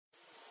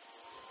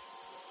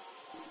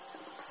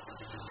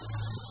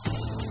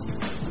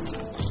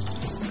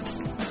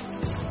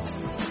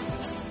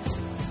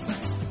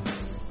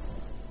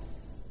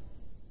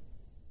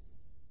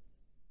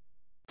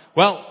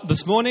Well,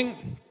 this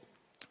morning,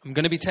 I'm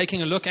going to be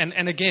taking a look,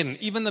 and again,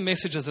 even the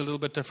message is a little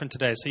bit different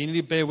today, so you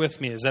need to bear with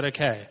me. Is that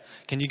okay?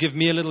 Can you give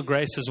me a little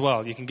grace as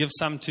well? You can give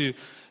some to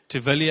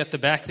Vili at the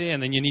back there,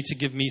 and then you need to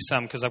give me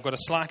some, because I've got a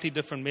slightly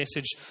different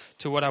message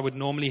to what I would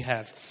normally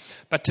have.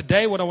 But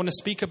today, what I want to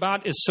speak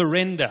about is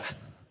surrender.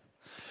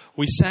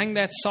 We sang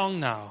that song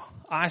now,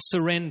 I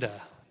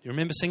Surrender. You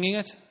remember singing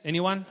it?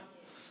 Anyone?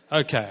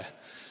 Okay.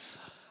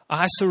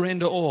 I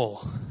surrender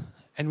all.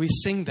 And we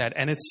sing that,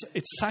 and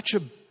it's such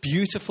a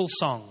beautiful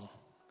song.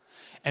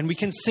 And we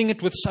can sing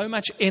it with so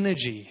much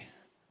energy.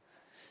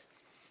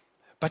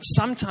 But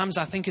sometimes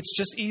I think it's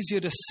just easier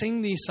to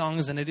sing these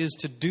songs than it is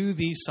to do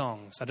these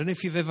songs. I don't know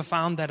if you've ever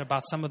found that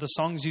about some of the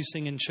songs you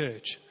sing in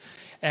church.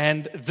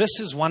 And this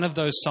is one of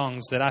those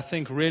songs that I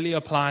think really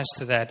applies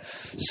to that.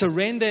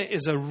 Surrender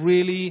is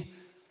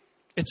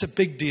it's a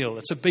big deal.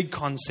 It's a big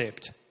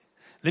concept.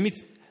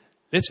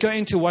 Let's go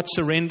into what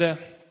surrender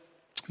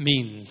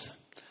means.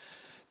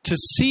 To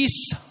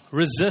cease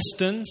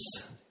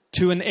resistance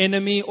to an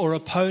enemy or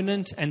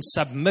opponent and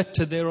submit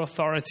to their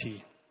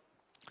authority.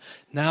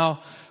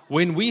 Now,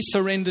 when we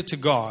surrender to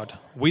God,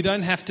 we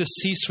don't have to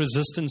cease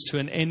resistance to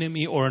an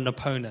enemy or an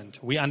opponent.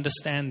 We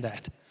understand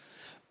that.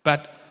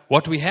 But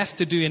what we have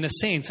to do in a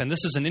sense, and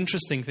this is an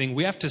interesting thing,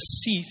 we have to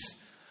cease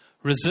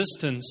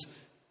resistance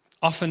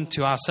often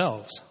to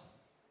ourselves.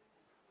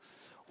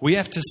 We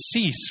have to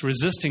cease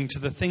resisting to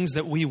the things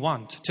that we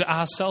want, to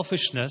our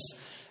selfishness,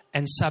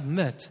 and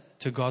submit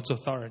to God's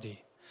authority.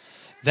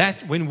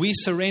 That when we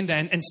surrender,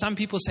 and some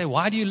people say,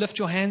 why do you lift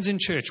your hands in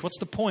church? What's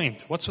the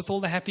point? What's with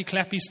all the happy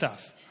clappy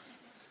stuff?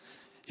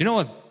 You know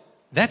what?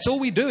 That's all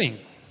we're doing.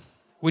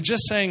 We're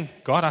just saying,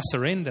 God, I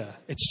surrender.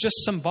 It's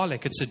just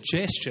symbolic. It's a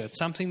gesture. It's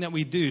something that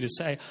we do to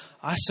say,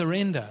 I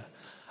surrender.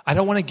 I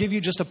don't want to give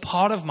you just a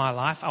part of my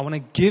life. I want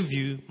to give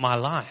you my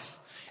life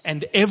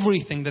and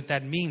everything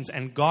that means.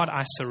 And God,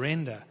 I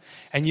surrender.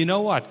 And you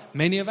know what?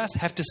 Many of us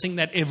have to sing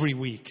that every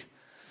week.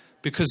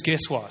 Because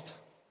guess what?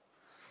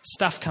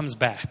 Stuff comes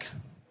back.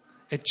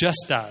 It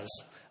just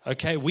does.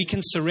 Okay? We can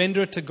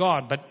surrender it to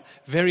God, but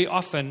very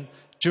often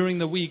during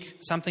the week,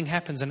 something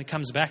happens and it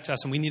comes back to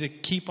us, and we need to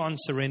keep on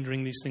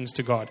surrendering these things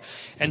to God.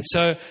 And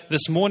so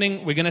this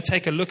morning, we're going to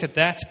take a look at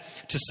that,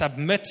 to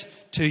submit,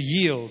 to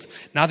yield.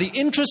 Now, the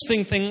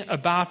interesting thing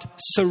about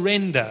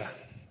surrender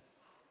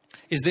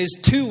is there's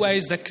two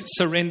ways that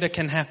surrender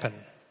can happen.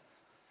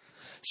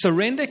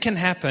 Surrender can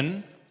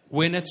happen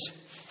when it's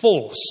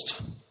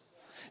forced.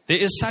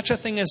 There is such a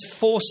thing as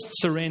forced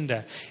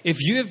surrender.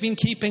 If you have been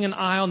keeping an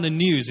eye on the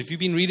news, if you've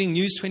been reading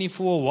News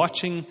 24,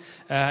 watching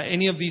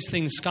any of these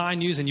things, Sky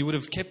News, and you would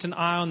have kept an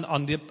eye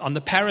on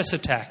the Paris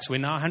attacks, where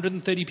now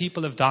 130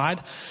 people have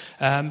died,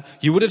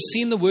 you would have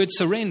seen the word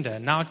surrender.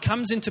 Now it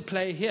comes into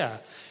play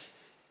here,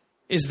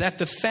 is that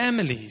the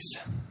families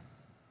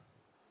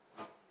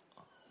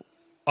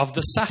of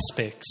the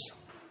suspects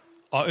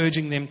are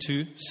urging them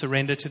to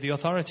surrender to the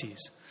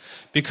authorities.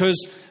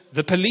 Because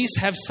the police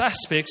have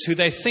suspects who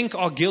they think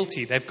are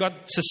guilty. They've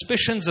got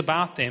suspicions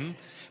about them.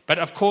 But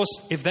of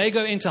course, if they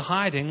go into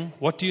hiding,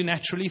 what do you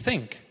naturally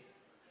think?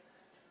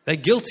 They're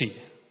guilty.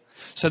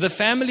 So the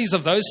families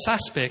of those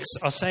suspects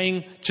are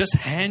saying, just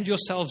hand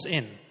yourselves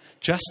in.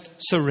 Just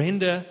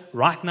surrender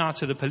right now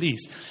to the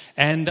police.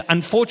 And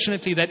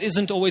unfortunately, that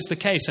isn't always the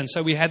case. And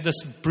so we had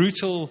this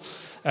brutal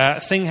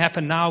thing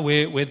happen now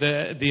where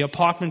the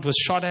apartment was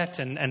shot at,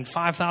 and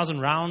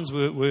 5,000 rounds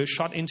were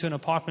shot into an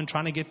apartment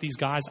trying to get these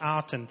guys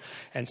out. And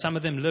some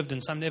of them lived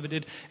and some never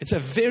did. It's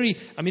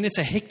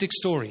a hectic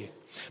story.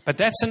 But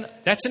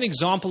that's an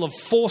example of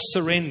forced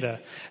surrender.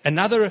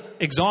 Another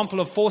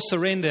example of forced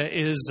surrender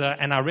is,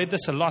 and I read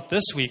this a lot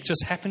this week,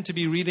 just happened to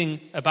be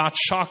reading about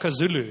Shaka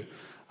Zulu.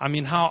 I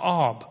mean, how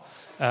odd.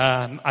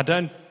 I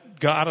don't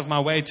go out of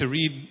my way to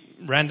read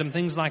random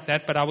things like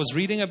that, but I was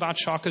reading about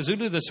Shaka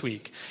Zulu this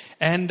week.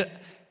 And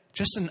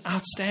just an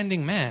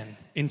outstanding man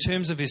in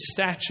terms of his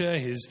stature,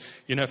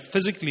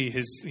 physically,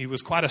 he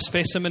was quite a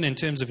specimen in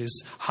terms of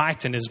his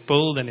height and his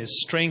build and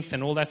his strength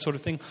and all that sort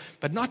of thing.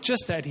 But not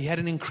just that, he had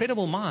an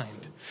incredible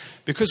mind.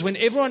 Because when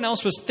everyone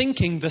else was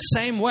thinking the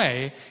same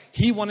way,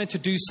 he wanted to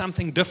do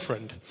something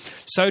different.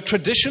 So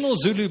traditional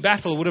Zulu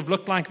battle would have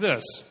looked like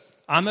this.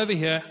 I'm over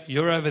here,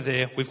 you're over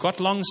there. We've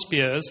got long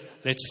spears.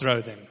 Let's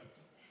throw them.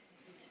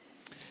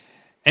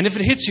 And if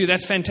it hits you,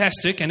 that's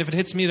fantastic. And if it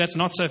hits me, that's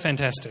not so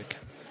fantastic.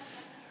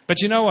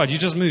 But you know what? You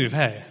just move,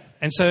 hey?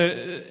 And so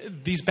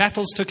these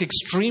battles took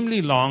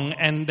extremely long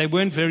and they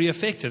weren't very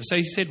effective. So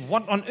he said,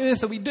 what on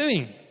earth are we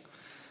doing?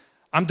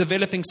 I'm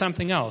developing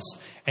something else.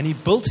 And he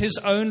built his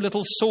own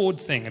little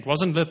sword thing. It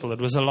wasn't little. It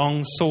was a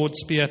long sword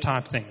spear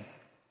type thing.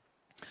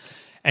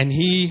 And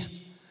he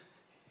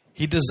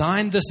He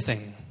designed this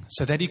thing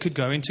so that he could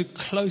go into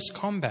close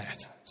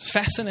combat. It's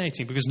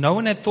fascinating because no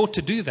one had thought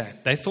to do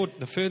that. They thought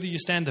the further you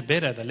stand, the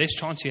better, the less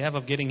chance you have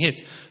of getting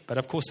hit. But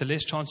of course, the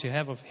less chance you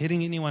have of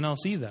hitting anyone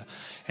else either.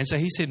 And so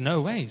he said,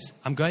 no ways,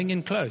 I'm going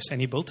in close.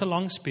 And he built a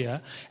long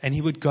spear and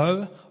he would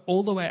go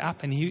all the way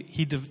up and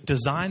he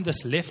designed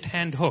this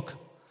left-hand hook.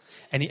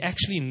 And he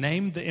actually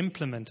named the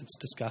implement. It's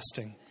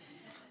disgusting.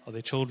 Are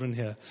there children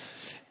here?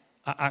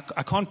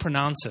 I can't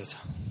pronounce it.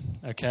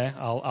 Okay,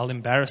 I'll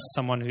embarrass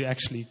someone who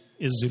actually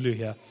is Zulu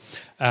here.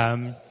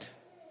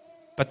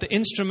 But the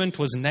instrument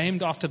was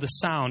named after the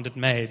sound it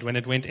made when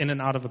it went in and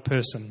out of a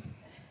person.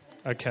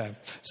 Okay,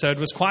 so it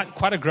was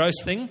quite a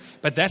gross thing,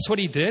 but that's what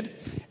he did.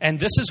 And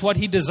this is what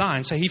he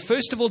designed. So he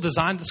first of all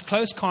designed this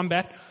close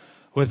combat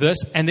with this,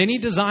 and then he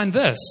designed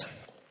this.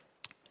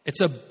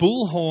 It's a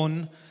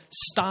bullhorn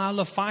style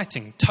of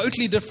fighting,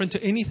 totally different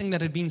to anything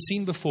that had been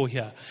seen before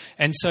here.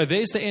 And so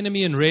there's the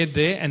enemy in red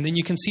there, and then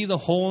you can see the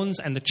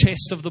horns and the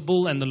chest of the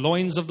bull and the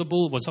loins of the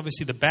bull was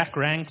obviously the back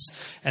ranks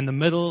and the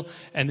middle,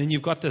 and then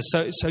you've got this.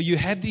 So you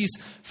had these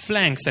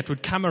flanks that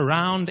would come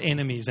around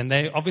enemies, and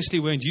they obviously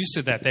weren't used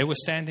to that. They were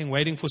standing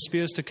waiting for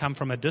spears to come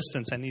from a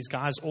distance, and these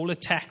guys all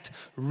attacked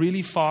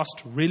really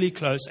fast, really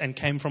close, and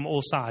came from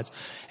all sides.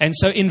 And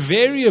so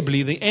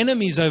invariably the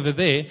enemies over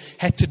there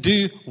had to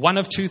do one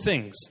of two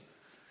things.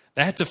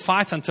 They had to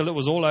fight until it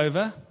was all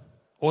over,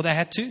 or they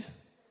had to.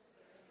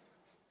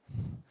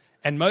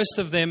 And most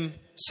of them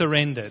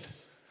surrendered.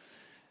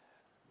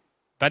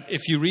 But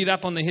if you read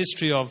up on the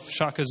history of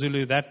Shaka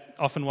Zulu, that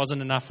often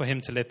wasn't enough for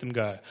him to let them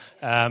go.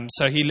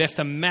 So he left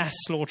a mass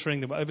slaughtering.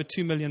 There were over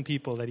 2 million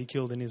people that he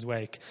killed in his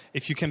wake.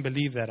 If you can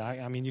believe that.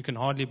 I mean, you can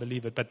hardly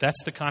believe it. But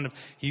that's the kind of...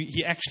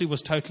 He actually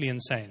was totally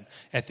insane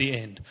at the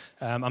end.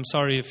 I'm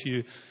sorry if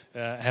you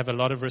have a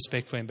lot of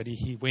respect for him, but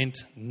he went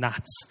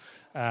nuts.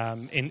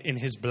 In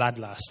his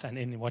bloodlust and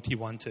in what he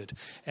wanted.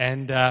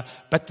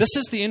 But this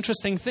is the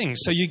interesting thing.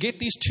 So you get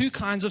these two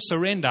kinds of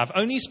surrender. I've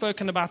only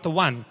spoken about the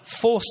one,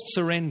 forced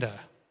surrender,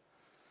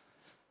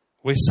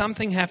 where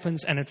something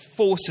happens and it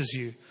forces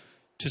you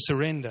to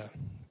surrender.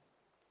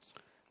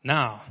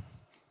 Now,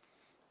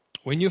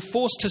 when you're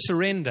forced to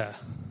surrender,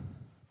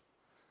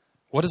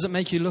 what does it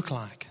make you look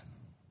like?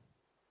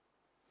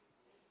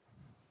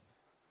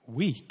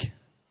 Weak.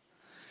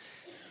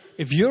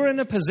 If you're in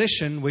a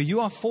position where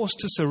you are forced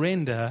to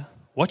surrender,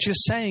 what you're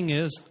saying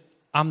is,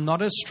 I'm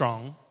not as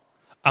strong,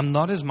 I'm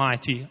not as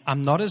mighty,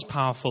 I'm not as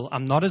powerful,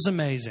 I'm not as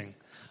amazing.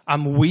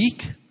 I'm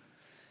weak,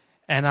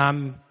 and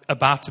I'm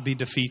about to be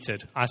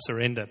defeated. I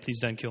surrender. Please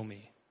don't kill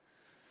me.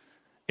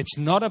 It's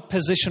not a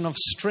position of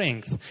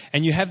strength.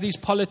 And you have these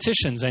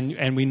politicians,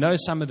 and we know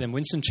some of them.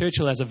 Winston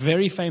Churchill has a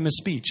very famous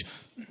speech,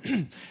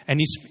 and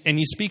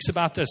he speaks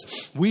about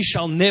this. We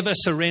shall never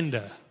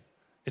surrender.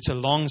 It's a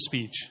long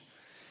speech.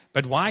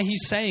 But why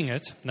he's saying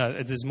it,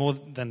 no, there's more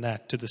than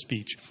that to the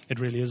speech. It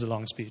really is a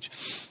long speech.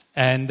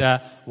 And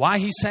why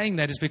he's saying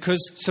that is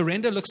because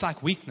surrender looks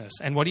like weakness.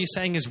 And what he's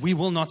saying is we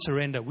will not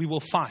surrender. We will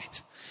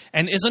fight.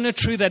 And isn't it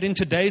true that in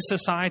today's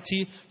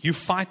society, you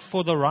fight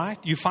for the right?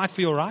 You fight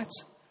for your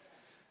rights?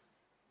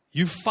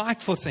 You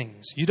fight for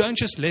things. You don't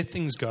just let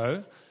things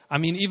go. I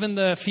mean, even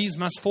the fees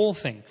must fall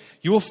thing.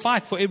 You'll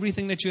fight for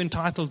everything that you're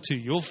entitled to.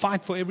 You'll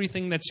fight for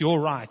everything that's your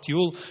right.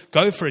 You'll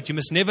go for it. You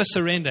must never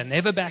surrender,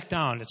 never back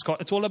down.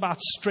 It's all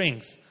about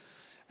strength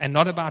and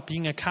not about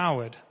being a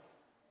coward.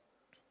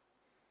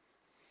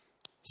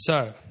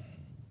 So,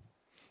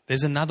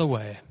 there's another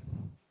way.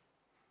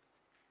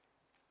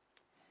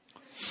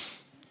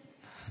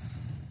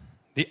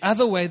 The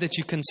other way that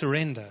you can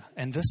surrender,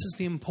 and this is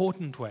the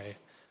important way.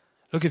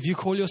 Look, if you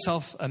call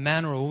yourself a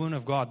man or a woman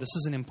of God, this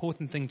is an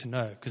important thing to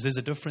know because there's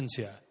a difference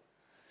here.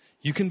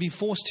 You can be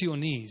forced to your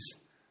knees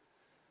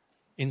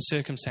in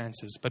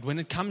circumstances, but when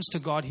it comes to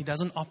God, He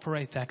doesn't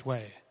operate that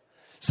way.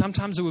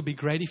 Sometimes it would be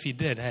great if He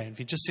did, if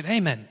He just said, hey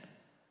man,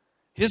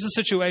 here's the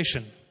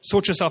situation,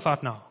 sort yourself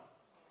out now.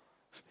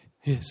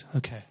 Yes,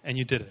 okay, and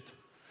you did it.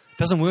 It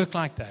doesn't work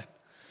like that.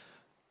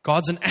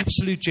 God's an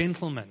absolute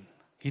gentleman.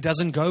 He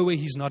doesn't go where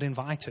He's not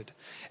invited.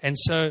 And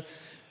so,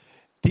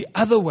 the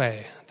other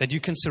way that you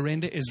can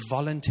surrender is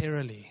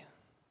voluntarily.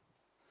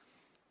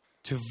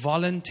 To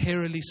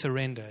voluntarily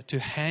surrender, to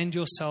hand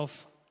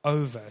yourself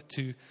over,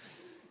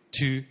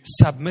 to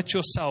submit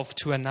yourself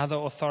to another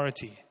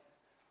authority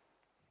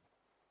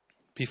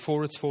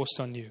before it's forced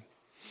on you.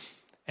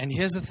 And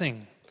here's the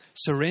thing,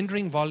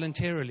 surrendering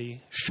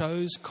voluntarily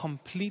shows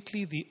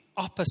completely the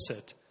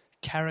opposite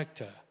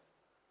character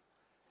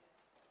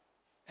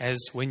as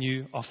when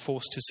you are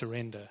forced to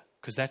surrender,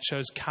 because that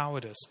shows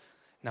cowardice.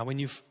 Now, when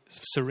you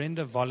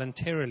surrender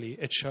voluntarily,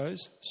 it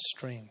shows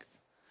strength.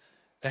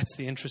 That's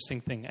the interesting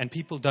thing. And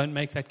people don't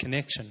make that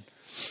connection.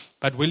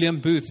 But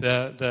William Booth,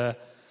 the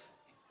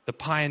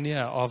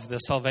pioneer of the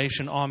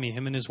Salvation Army,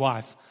 him and his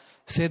wife,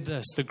 said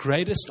this: the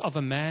greatness of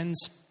a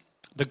man's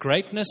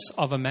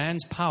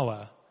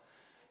power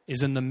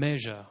is in the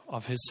measure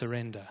of his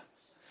surrender.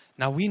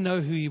 Now, we know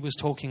who he was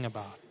talking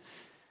about.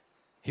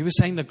 He was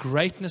saying the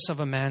greatness of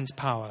a man's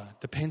power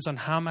depends on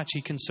how much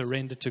he can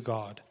surrender to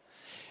God.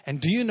 And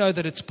do you know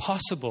that it's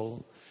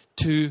possible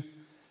to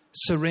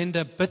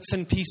surrender bits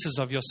and pieces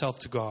of yourself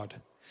to God.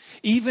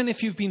 Even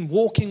if you've been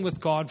walking with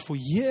God for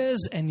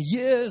years and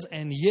years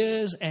and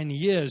years and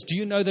years, do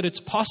you know that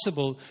it's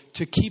possible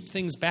to keep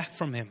things back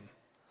from Him?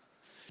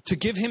 To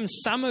give Him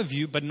some of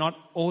you, but not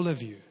all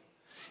of you.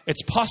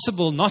 It's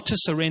possible not to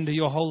surrender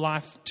your whole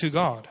life to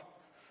God.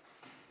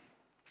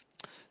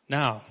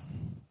 Now,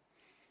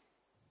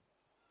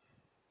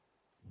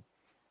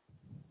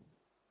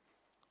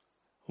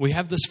 we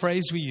have this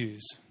phrase we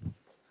use.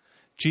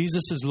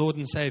 Jesus is Lord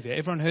and Savior.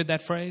 Everyone heard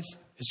that phrase?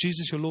 Is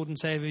Jesus your Lord and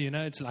Savior? You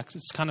know,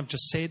 it's kind of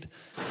just said.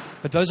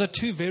 But those are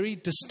two very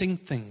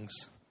distinct things.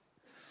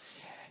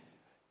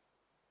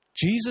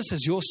 Jesus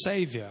is your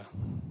Savior.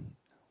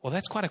 Well,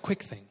 that's quite a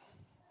quick thing.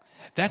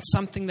 That's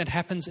something that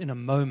happens in a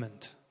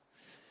moment.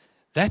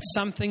 That's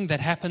something that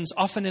happens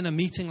often in a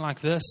meeting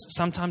like this,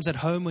 sometimes at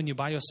home when you're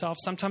by yourself,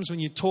 sometimes when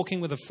you're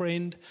talking with a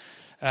friend.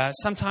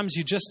 Sometimes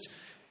you just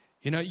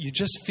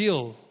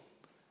feel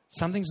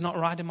something's not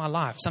right in my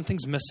life.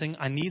 Something's missing.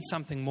 I need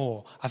something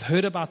more. I've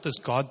heard about this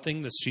God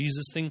thing, this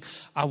Jesus thing.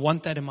 I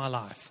want that in my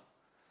life.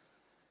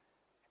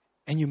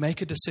 And you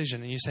make a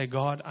decision and you say,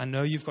 God, I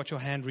know you've got your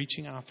hand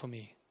reaching out for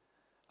me.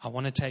 I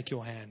want to take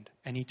your hand.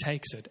 And He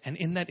takes it. And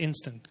in that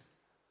instant,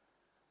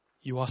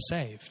 you are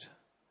saved.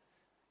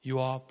 You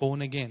are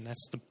born again.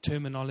 That's the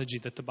terminology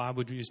that the Bible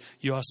would use.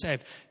 You are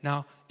saved.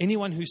 Now,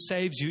 anyone who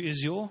saves you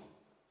is your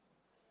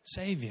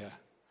Savior.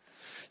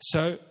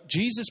 So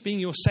Jesus being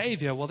your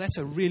Savior, well, that's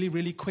a really,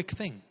 really quick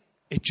thing.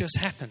 It just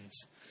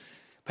happens.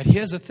 But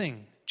here's the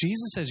thing.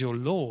 Jesus as your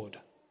Lord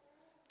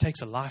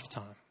takes a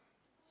lifetime.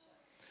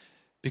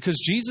 Because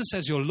Jesus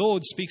as your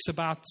Lord speaks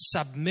about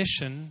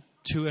submission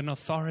to an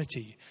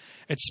authority.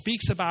 It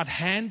speaks about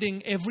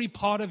handing every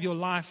part of your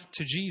life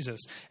to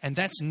Jesus. And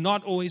that's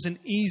not always an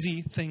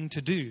easy thing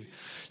to do.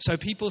 So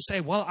people say,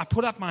 well, I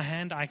put up my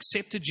hand. I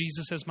accepted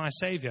Jesus as my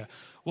Savior.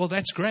 Well,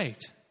 that's great.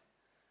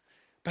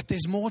 But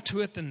there's more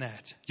to it than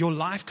that. Your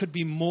life could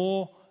be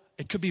more,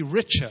 it could be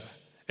richer.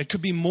 It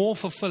could be more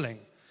fulfilling.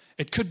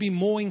 It could be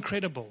more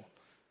incredible.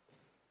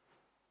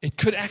 It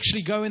could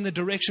actually go in the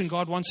direction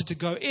God wants it to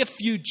go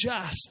if you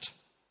just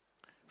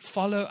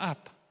follow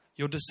up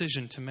your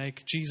decision to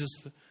make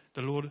Jesus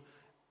the Lord,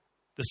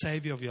 the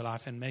Savior of your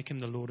life, and make Him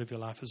the Lord of your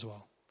life as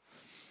well.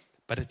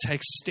 But it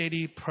takes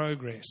steady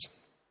progress.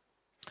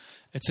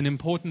 It's an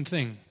important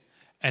thing.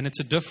 And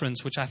it's a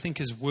difference which I think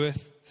is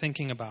worth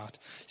thinking about.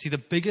 See, the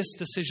biggest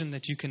decision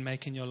that you can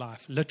make in your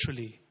life,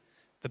 literally,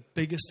 the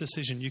biggest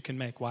decision you can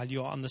make while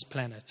you are on this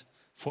planet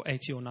for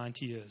 80 or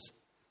 90 years,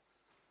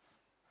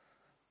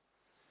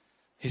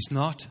 is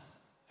not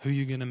who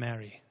you're going to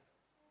marry.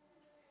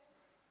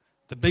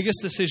 The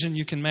biggest decision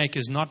you can make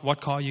is not what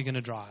car you're going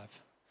to drive.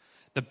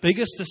 The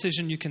biggest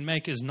decision you can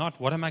make is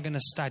not what am I going to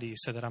study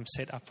so that I'm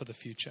set up for the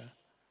future.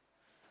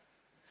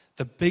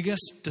 The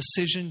biggest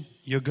decision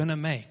you're going to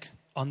make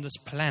on this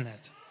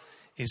planet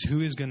is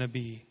who is going to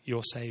be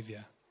your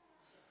Savior.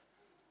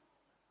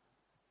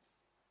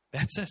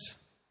 That's it.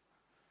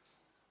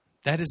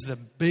 That is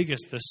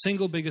the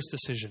single biggest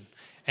decision.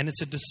 And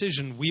it's a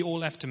decision we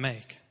all have to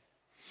make.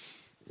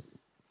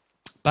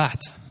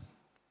 But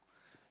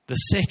the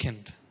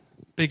second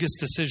biggest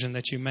decision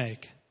that you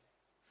make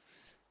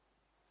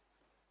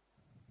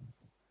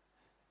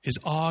is,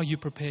 are you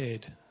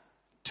prepared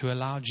to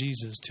allow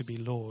Jesus to be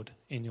Lord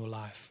in your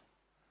life?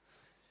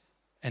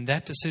 And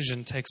that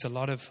decision takes a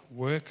lot of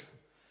work,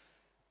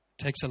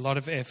 takes a lot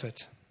of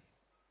effort.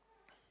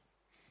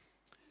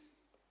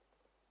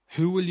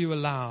 Who will you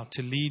allow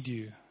to lead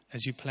you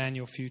as you plan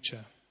your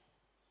future?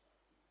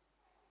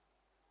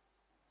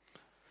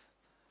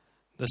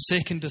 The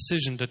second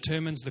decision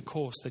determines the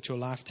course that your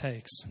life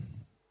takes.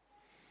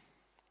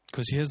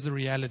 Because here's the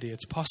reality.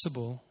 It's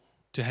possible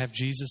to have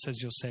Jesus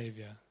as your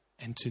Savior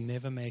and to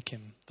never make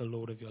Him the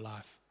Lord of your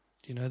life.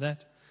 Do you know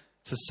that?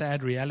 It's a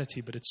sad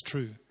reality, but it's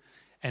true.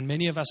 And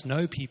many of us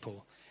know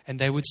people, and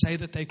they would say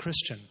that they're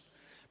Christian.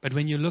 But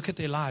when you look at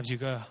their lives, you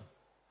go,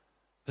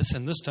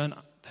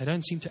 they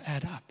don't seem to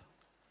add up.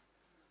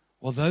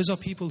 Well, those are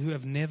people who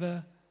have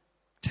never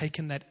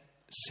taken that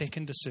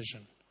second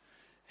decision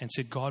and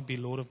said, God, be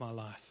Lord of my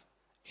life.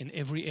 In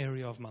every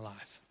area of my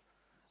life,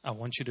 I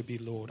want you to be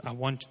Lord. I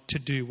want to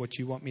do what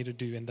you want me to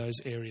do in those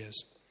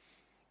areas.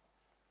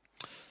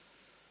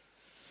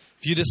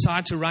 If you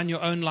decide to run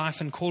your own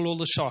life and call all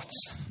the shots,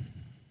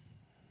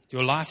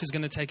 your life is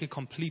going to take a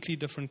completely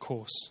different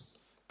course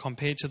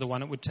compared to the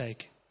one it would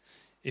take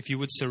if you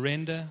would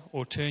surrender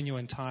or turn your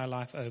entire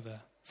life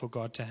over for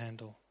God to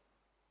handle.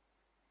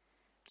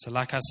 So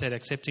like I said,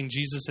 accepting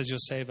Jesus as your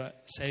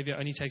Savior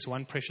only takes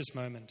one precious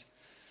moment,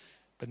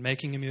 but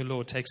making Him your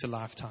Lord takes a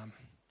lifetime.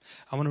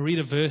 I want to read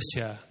a verse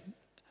here,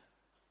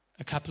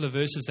 a couple of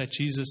verses that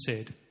Jesus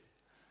said.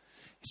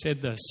 He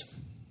said this.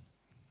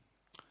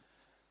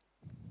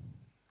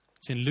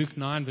 It's in Luke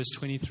 9, verse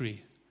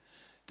 23.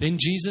 Then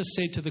Jesus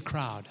said to the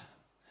crowd,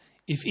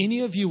 if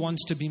any of you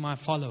wants to be my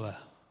follower,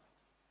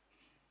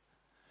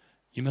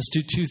 you must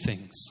do two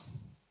things.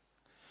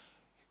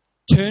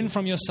 Turn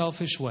from your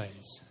selfish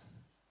ways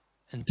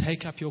and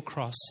take up your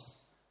cross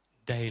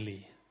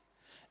daily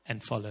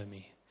and follow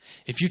me.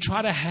 If you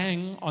try to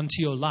hang onto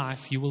your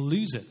life, you will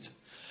lose it.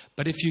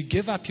 But if you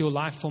give up your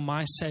life for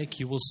my sake,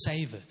 you will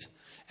save it.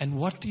 And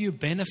what do you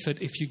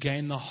benefit if you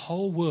gain the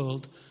whole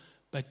world,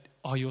 but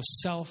are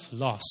yourself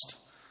lost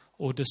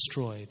or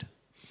destroyed?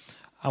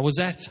 I was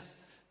at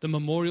the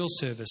memorial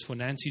service for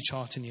Nancy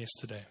Charlton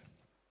yesterday.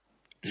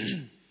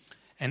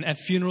 And at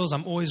funerals,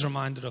 I'm always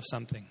reminded of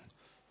something.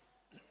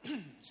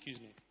 Excuse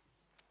me.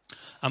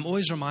 I'm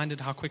always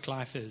reminded how quick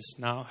life is.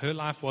 Now, her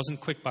life wasn't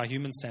quick by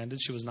human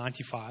standards. She was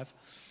 95.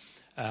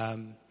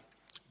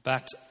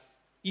 But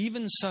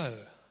even so,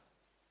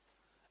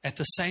 at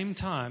the same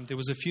time, there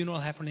was a funeral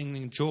happening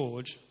in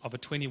George of a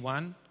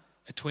 21,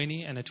 a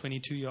 20, and a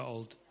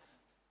 22-year-old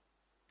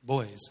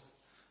boys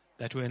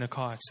that were in a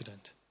car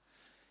accident.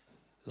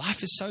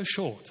 Life is so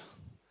short.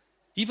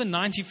 Even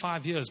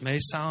 95 years may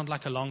sound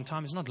like a long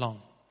time. It's not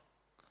long.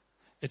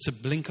 It's a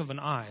blink of an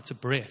eye. It's a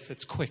breath.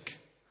 It's quick.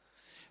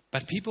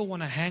 But people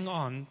want to hang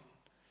on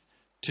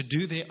to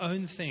do their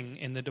own thing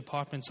in the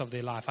departments of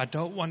their life. I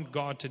don't want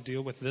God to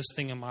deal with this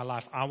thing in my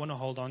life. I want to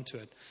hold on to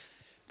it.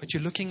 But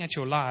you're looking at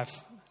your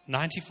life,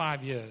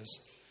 95 years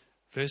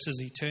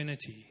versus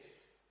eternity.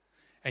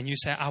 And you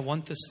say, I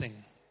want this thing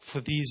for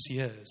these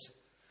years.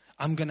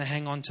 I'm going to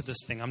hang on to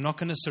this thing. I'm not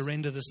going to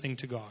surrender this thing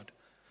to God.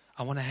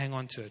 I want to hang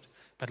on to it.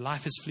 But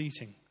life is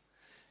fleeting.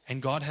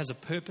 And God has a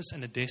purpose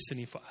and a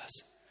destiny for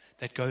us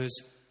that goes,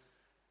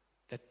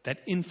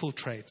 that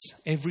infiltrates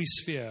every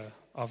sphere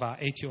of our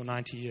 80 or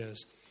 90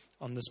 years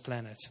on this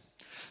planet.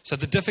 So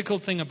the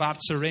difficult thing about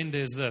surrender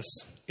is this.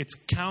 It's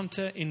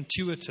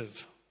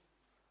counterintuitive.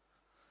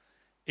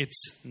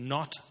 It's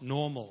not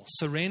normal.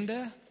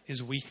 Surrender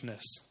is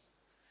weakness.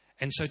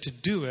 And so to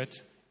do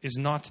it is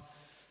not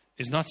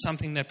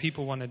something that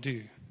people want to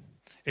do.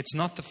 It's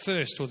not the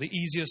first or the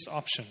easiest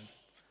option.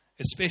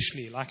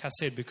 Especially, like I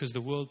said, because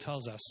the world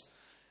tells us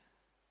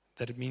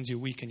that it means you're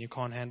weak and you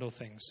can't handle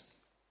things.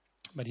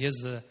 But here's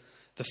the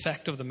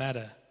fact of the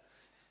matter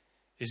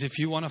is if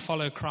you want to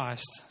follow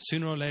Christ,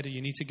 sooner or later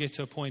you need to get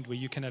to a point where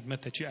you can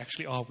admit that you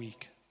actually are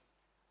weak.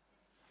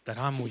 That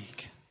I'm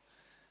weak.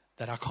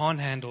 That I can't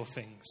handle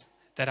things.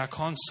 That I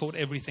can't sort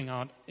everything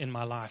out in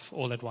my life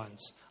all at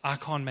once. I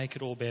can't make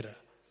it all better.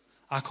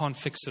 I can't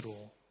fix it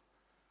all.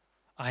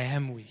 I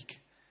am weak.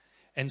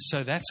 And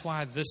so that's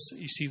why this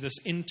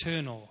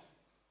internal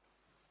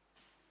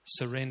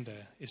surrender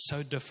is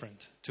so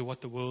different to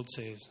what the world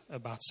says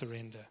about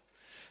surrender.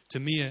 To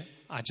me,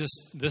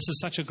 this is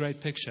such a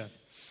great picture.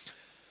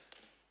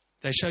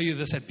 They show you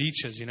this at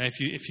beaches. You know,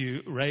 if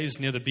you raise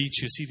near the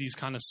beach, you see these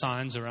kind of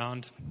signs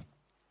around.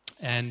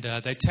 And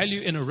they tell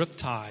you in a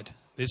riptide,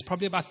 there's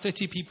probably about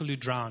 30 people who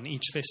drown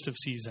each festive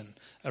season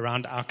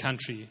around our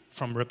country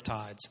from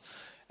riptides.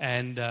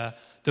 And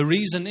the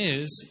reason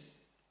is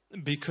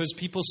because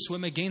people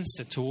swim against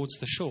it towards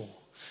the shore.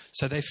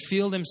 So they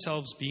feel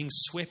themselves being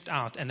swept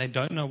out and they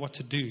don't know what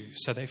to do.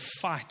 So they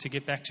fight to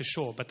get back to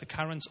shore, but the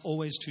current's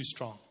always too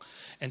strong.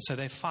 And so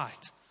they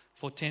fight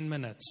for 10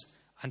 minutes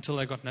until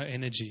they got no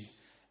energy.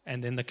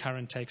 And then the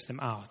current takes them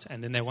out.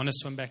 And then they want to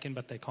swim back in,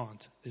 but they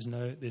can't.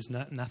 There's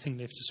nothing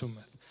left to swim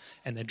with.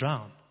 And they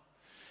drown,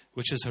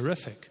 which is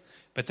horrific.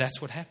 But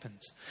that's what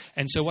happens.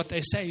 And so what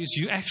they say is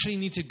you actually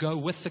need to go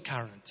with the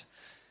current.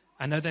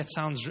 I know that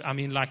sounds,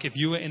 like if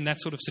you were in that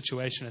sort of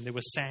situation and there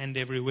was sand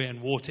everywhere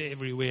and water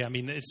everywhere,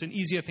 it's an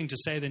easier thing to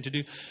say than to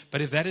do.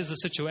 But if that is the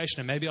situation,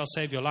 and maybe I'll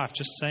save your life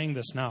just saying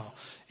this now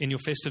in your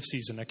festive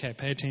season, okay,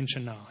 pay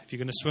attention now. If you're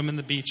going to swim in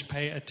the beach,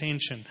 pay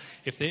attention.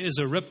 If there is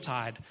a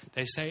riptide,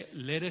 they say,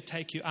 let it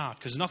take you out.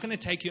 Because it's not going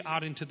to take you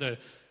out into the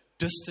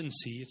distant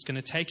sea. It's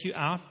going to take you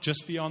out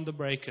just beyond the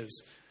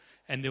breakers.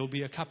 And there will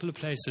be a couple of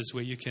places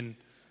where you can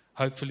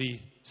hopefully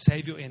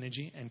save your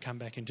energy and come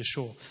back into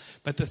shore.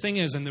 But the thing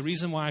is, and the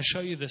reason why I show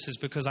you this is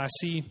because I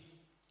see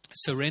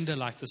surrender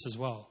like this as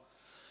well.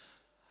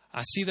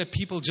 I see that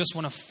people just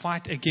want to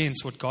fight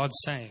against what God's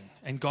saying.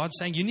 And God's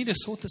saying, you need to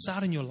sort this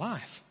out in your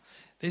life.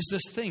 There's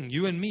this thing,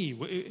 you and me,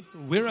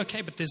 we're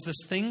okay, but there's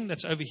this thing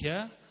that's over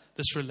here,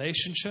 this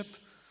relationship,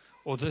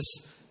 or this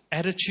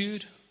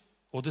attitude,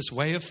 or this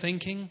way of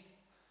thinking,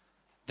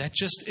 that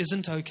just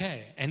isn't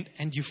okay.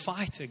 And you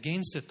fight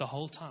against it the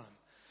whole time.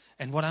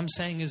 And what I'm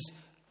saying is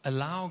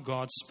allow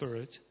God's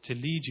Spirit to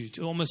lead you,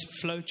 to almost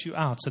float you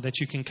out so that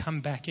you can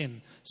come back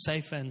in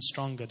safer and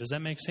stronger. Does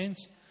that make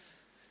sense?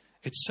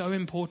 It's so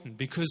important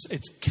because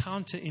it's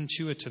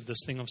counterintuitive,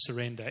 this thing of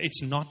surrender.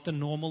 It's not the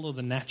normal or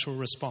the natural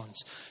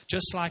response.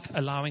 Just like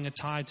allowing a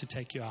tide to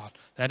take you out.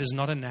 That is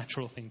not a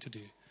natural thing to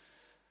do.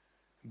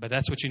 But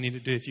that's what you need to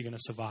do if you're going to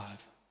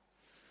survive.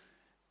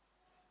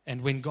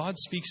 And when God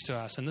speaks to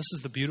us, and this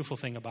is the beautiful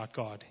thing about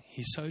God,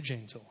 He's so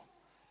gentle,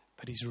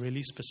 but He's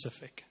really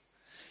specific.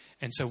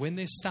 And so when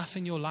there's stuff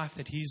in your life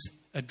that He's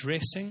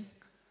addressing,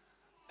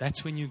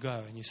 that's when you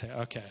go and you say,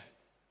 okay,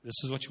 this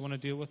is what you want to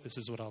deal with, this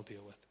is what I'll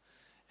deal with.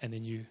 And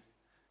then you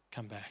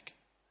come back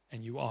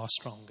and you are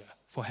stronger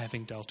for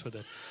having dealt with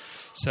it.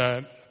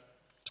 So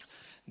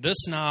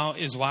this now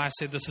is why I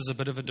said this is a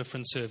bit of a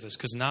different service,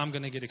 because now I'm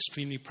going to get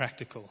extremely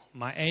practical.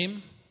 My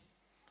aim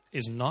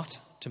is not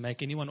to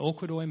make anyone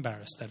awkward or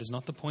embarrassed. That is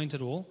not the point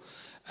at all.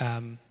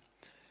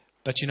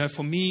 But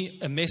for me,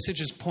 a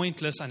message is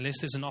pointless unless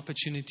there's an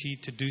opportunity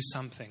to do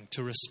something,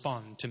 to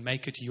respond, to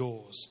make it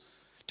yours,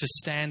 to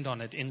stand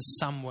on it in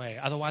some way.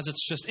 Otherwise,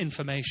 it's just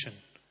information.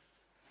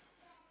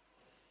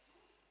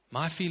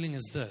 My feeling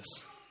is this.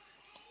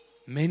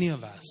 Many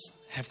of us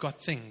have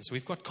got things.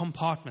 We've got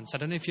compartments. I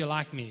don't know if you're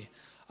like me.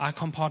 I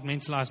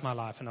compartmentalize my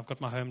life, and I've got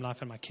my home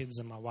life and my kids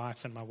and my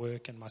wife and my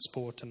work and my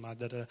sport and my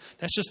da-da.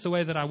 That's just the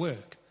way that I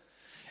work.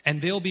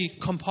 And there'll be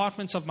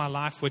compartments of my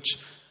life which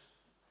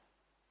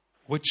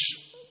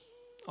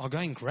are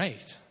going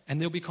great.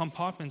 And there'll be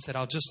compartments that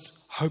I'll just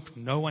hope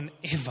no one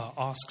ever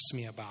asks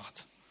me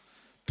about.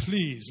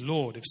 Please,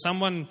 Lord, if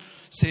someone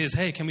says,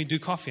 hey, can we do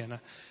coffee?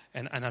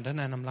 And I don't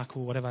know, and I'm like,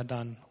 well, what have I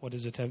done? What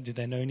is it? Did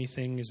they know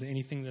anything? Is there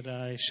anything that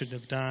I should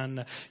have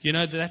done?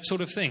 That sort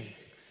of thing.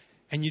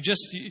 And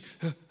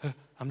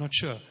I'm not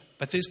sure.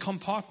 But there's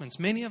compartments.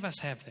 Many of us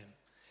have them.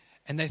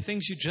 And they're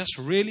things you just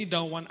really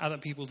don't want other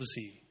people to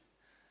see.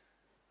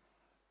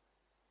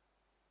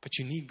 But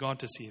you need God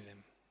to see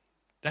them.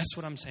 That's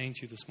what I'm saying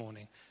to you this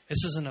morning.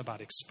 This isn't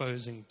about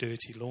exposing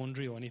dirty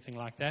laundry or anything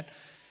like that.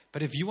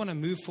 But if you want to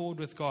move forward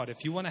with God,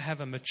 if you want to have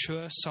a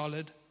mature,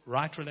 solid,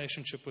 right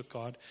relationship with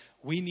God,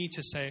 we need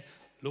to say,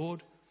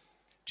 Lord,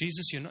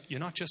 Jesus, you're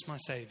not just my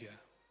Savior.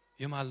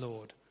 You're my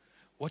Lord.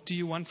 What do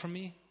you want from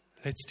me?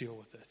 Let's deal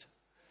with it.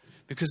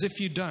 Because if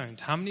you don't,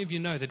 how many of you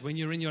know that when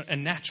you're in a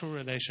natural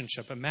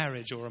relationship, a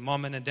marriage or a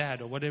mom and a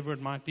dad or whatever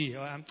it might be,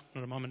 or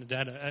not a mom and a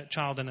dad, a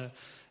child and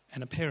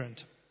a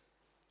parent,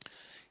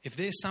 if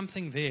there's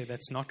something there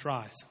that's not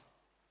right,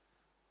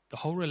 the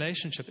whole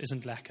relationship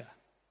isn't lacquer.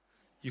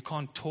 You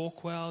can't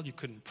talk well, you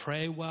couldn't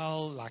pray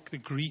well, like the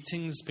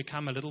greetings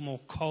become a little more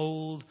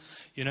cold.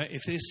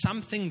 If there's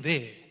something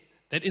there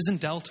that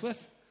isn't dealt with,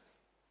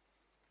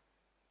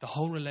 the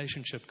whole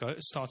relationship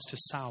starts to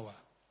sour.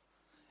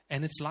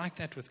 And it's like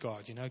that with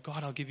God.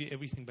 God, I'll give you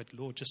everything, but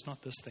Lord, just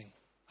not this thing.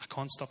 I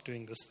can't stop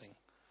doing this thing.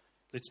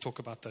 Let's talk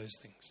about those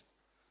things.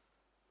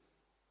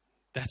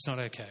 That's not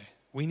okay.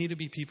 We need to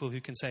be people who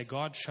can say,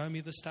 God, show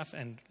me this stuff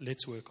and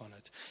let's work on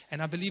it.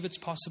 And I believe it's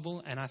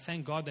possible. And I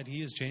thank God that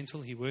He is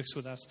gentle. He works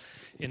with us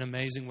in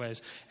amazing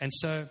ways. And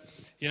so,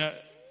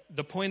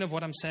 the point of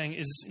what I'm saying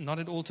is not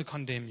at all to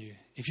condemn you.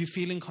 If you're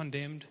feeling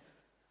condemned,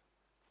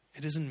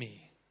 it isn't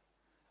me.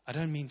 I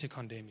don't mean to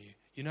condemn you.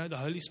 The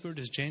Holy Spirit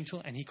is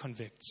gentle and He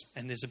convicts.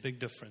 And there's a big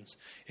difference.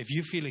 If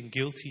you're feeling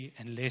guilty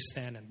and less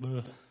than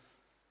and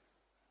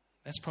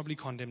that's probably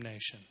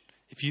condemnation.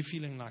 If you're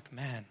feeling like,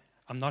 man,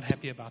 I'm not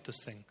happy about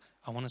this thing,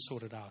 I want to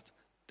sort it out,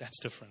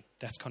 that's different.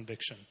 That's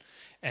conviction.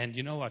 And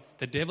you know what?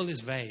 The devil is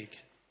vague.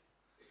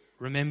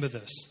 Remember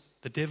this.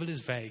 The devil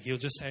is vague. He'll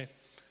just say,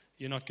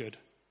 you're not good.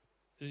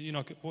 You're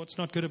not good. What's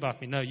not good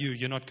about me? No,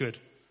 you're not good.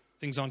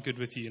 Things aren't good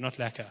with you. You're not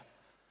lacquer.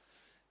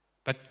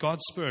 But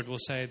God's Spirit will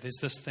say, there's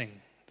this thing,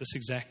 this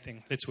exact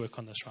thing. Let's work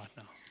on this right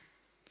now.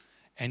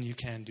 And you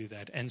can do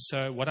that. And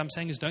so what I'm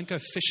saying is don't go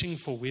fishing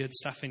for weird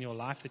stuff in your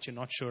life that you're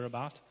not sure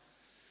about.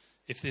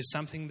 If there's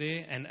something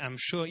there, and I'm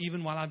sure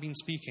even while I've been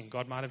speaking,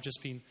 God might have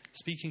just been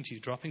speaking to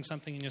you, dropping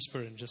something in your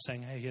spirit and just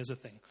saying, hey, here's the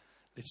thing.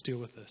 Let's deal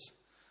with this.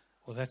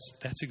 Well,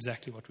 that's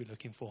exactly what we're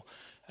looking for.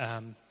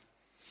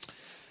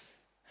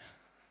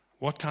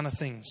 What kind of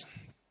things?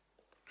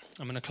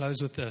 I'm going to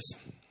close with this.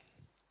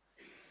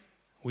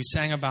 We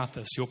sang about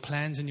this, your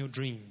plans and your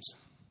dreams.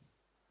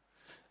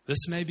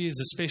 This maybe is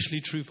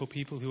especially true for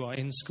people who are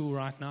in school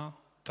right now,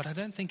 but I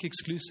don't think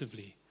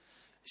exclusively.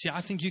 See,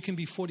 I think you can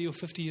be 40 or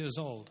 50 years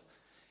old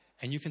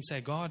and you can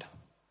say, God,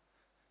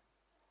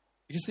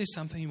 is there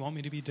something you want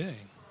me to be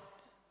doing?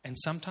 And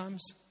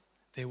sometimes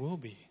there will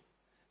be.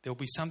 There will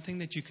be something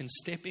that you can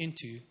step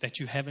into that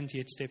you haven't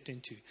yet stepped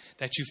into,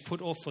 that you've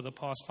put off for the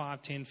past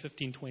 5, 10,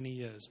 15, 20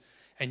 years,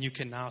 and you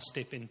can now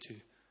step into.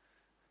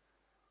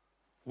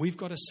 We've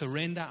got to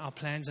surrender our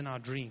plans and our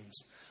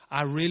dreams.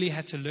 I really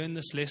had to learn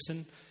this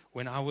lesson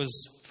when I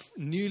was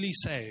newly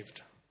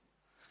saved.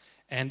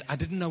 And I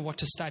didn't know what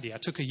to study. I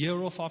took a year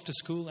off after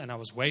school and I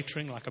was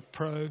waitering like a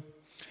pro.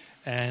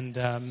 And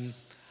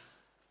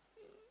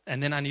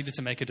then I needed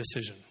to make a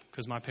decision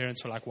because my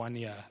parents were like, 1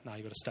 year, now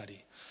you've got to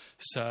study.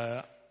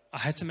 So I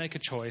had to make a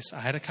choice. I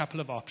had a couple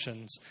of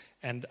options.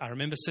 And I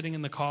remember sitting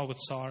in the car with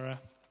Sarah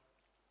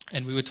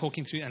and we were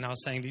talking through, and I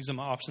was saying, these are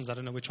my options. I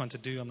don't know which one to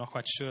do. I'm not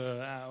quite sure.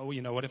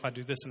 What if I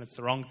do this and it's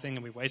the wrong thing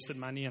and we wasted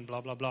money and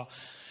blah, blah, blah.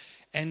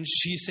 And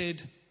she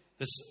said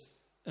this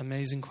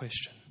amazing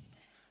question.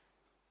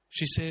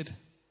 She said,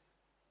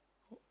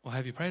 well,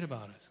 have you prayed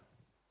about it?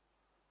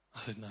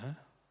 I said, no.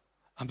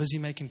 I'm busy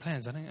making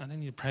plans. I don't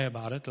need to pray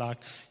about it.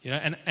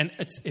 And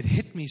it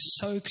hit me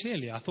so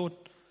clearly. I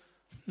thought,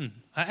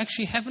 I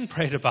actually haven't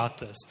prayed about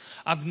this.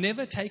 I've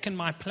never taken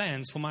my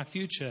plans for my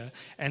future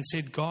and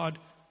said, God,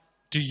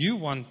 do you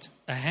want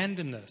a hand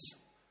in this?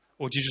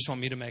 Or do you just want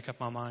me to make up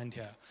my mind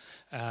here?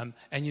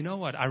 And you know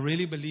what? I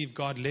really believe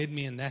God led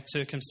me in that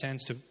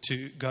circumstance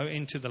to go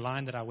into the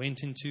line that I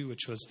went into,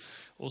 which was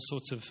all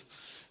sorts of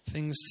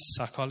things,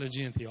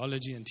 psychology and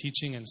theology and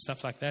teaching and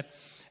stuff like that.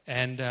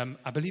 And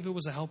I believe it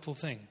was a helpful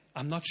thing.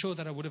 I'm not sure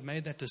that I would have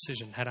made that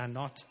decision had I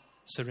not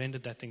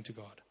surrendered that thing to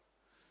God.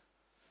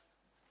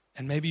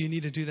 And maybe you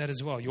need to do that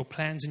as well. Your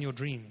plans and your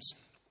dreams.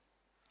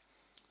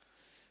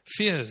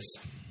 Fears.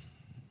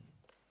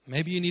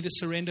 Maybe you need to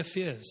surrender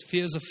fears.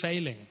 Fears of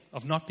failing,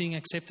 of not being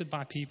accepted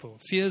by people.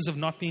 Fears of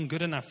not being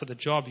good enough for the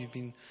job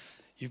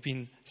you've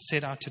been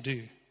set out to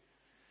do.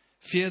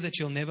 Fear that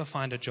you'll never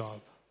find a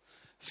job.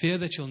 Fear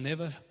that you'll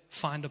never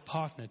find a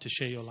partner to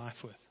share your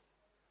life with.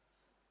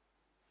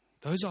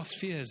 Those are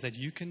fears that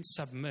you can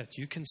submit.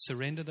 You can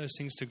surrender those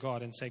things to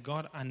God and say,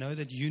 God, I know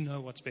that you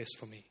know what's best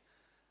for me.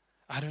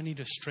 I don't need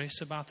to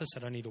stress about this. I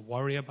don't need to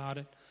worry about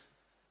it.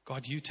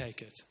 God, you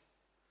take it.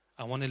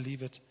 I want to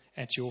leave it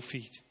at your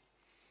feet.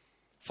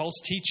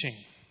 False teaching.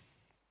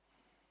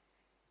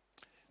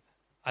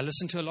 I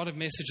listen to a lot of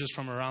messages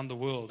from around the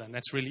world, and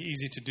that's really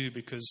easy to do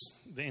because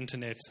the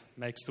internet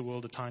makes the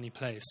world a tiny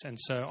place. And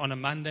so on a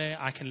Monday,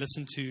 I can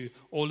listen to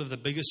all of the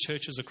biggest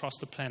churches across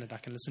the planet. I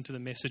can listen to the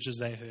messages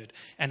they heard,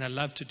 and I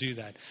love to do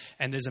that.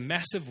 And there's a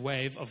massive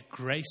wave of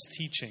grace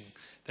teaching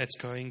that's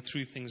going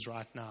through things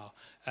right now,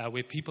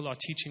 where people are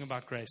teaching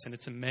about grace, and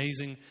it's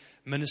amazing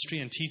ministry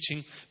and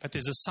teaching. But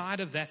there's a side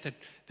of that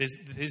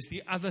there's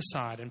the other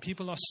side, and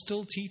people are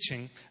still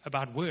teaching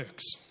about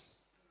works.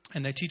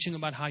 And they're teaching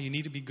about how you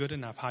need to be good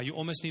enough, how you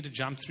almost need to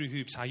jump through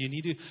hoops, how you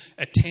need to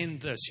attend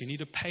this, you need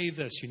to pay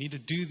this, you need to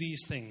do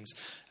these things.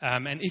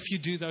 And if you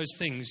do those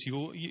things,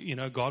 you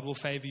know, God will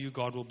favor you,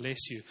 God will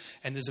bless you.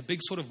 And there's a big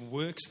sort of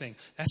works thing.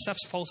 That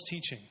stuff's false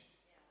teaching.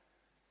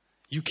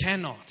 You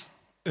cannot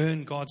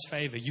earn God's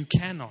favor. You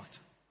cannot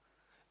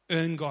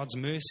earn God's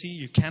mercy.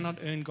 You cannot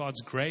earn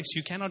God's grace.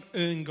 You cannot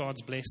earn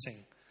God's blessing.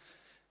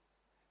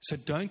 So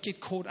don't get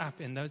caught up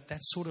in that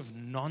sort of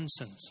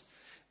nonsense.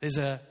 There's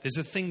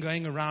a thing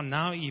going around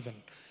now even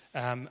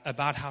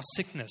about how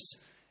sickness,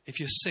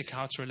 if you're sick,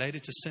 how it's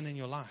related to sin in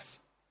your life.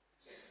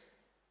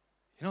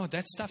 You know,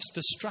 that stuff's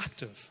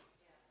destructive.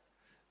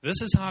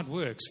 This is how it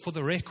works, for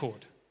the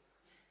record.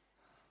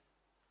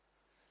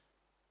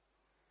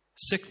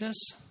 Sickness,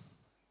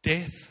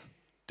 death,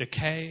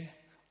 decay,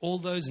 all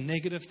those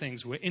negative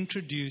things were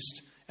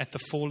introduced at the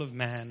fall of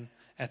man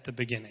at the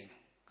beginning.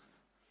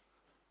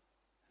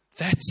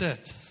 That's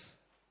it.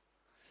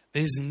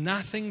 There's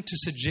nothing to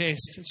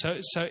suggest.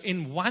 So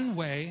in one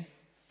way,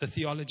 the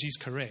theology is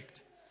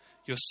correct.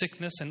 Your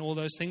sickness and all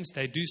those things,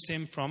 they do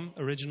stem from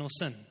original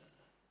sin.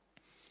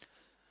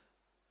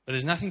 But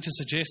there's nothing to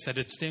suggest that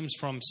it stems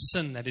from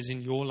sin that is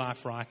in your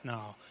life right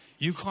now.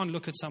 You can't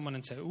look at someone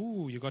and say,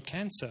 ooh, you got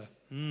cancer.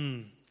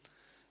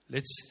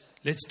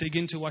 Let's dig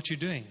into what you're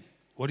doing.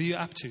 What are you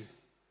up to?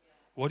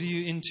 What are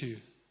you into?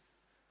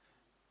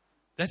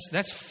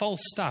 That's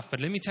false stuff. But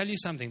let me tell you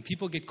something.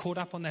 People get caught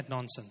up on that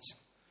nonsense.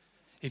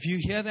 If you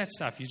hear that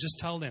stuff, you just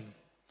tell them.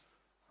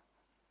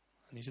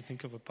 I need to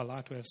think of a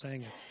polite way of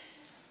saying it.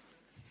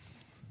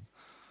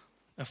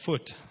 A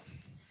foot.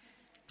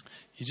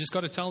 You just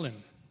got to tell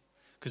them.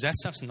 Because that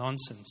stuff's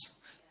nonsense.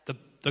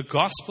 The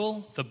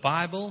gospel, the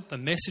Bible, the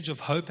message of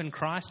hope in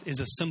Christ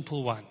is a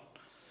simple one.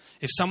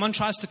 If someone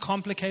tries to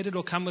complicate it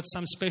or come with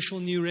some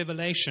special new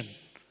revelation,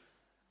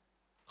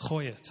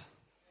 gooi it.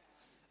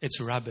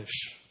 It's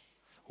rubbish.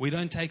 We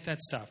don't take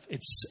that stuff.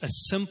 It's a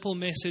simple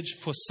message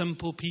for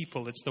simple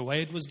people. It's the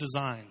way it was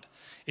designed.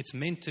 It's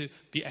meant to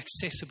be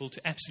accessible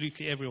to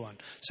absolutely everyone.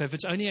 So if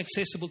it's only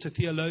accessible to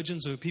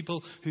theologians or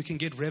people who can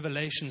get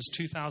revelations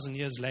 2,000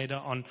 years later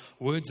on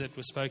words that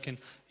were spoken,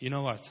 you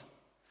know what?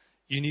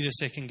 You need to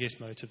second guess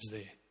motives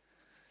there.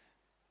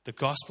 The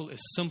gospel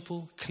is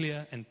simple,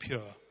 clear, and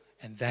pure.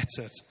 And that's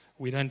it.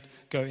 We don't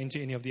go into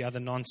any of the other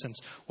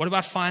nonsense. What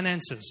about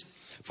finances?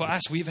 For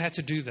us, we've had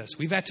to do this.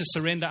 We've had to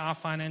surrender our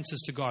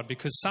finances to God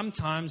because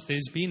sometimes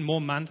there's been more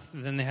money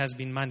than there has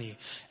been money.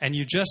 And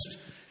you just,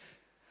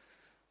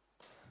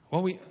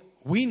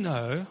 we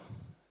know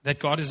that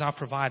God is our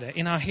provider.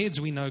 In our heads,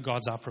 we know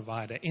God's our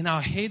provider. In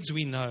our heads,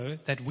 we know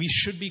that we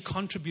should be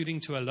contributing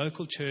to a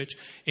local church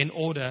in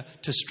order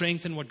to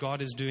strengthen what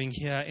God is doing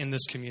here in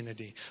this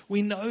community.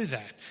 We know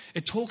that.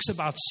 It talks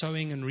about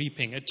sowing and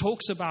reaping. It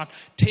talks about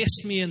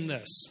test me in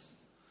this,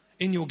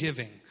 in your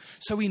giving.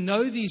 So we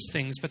know these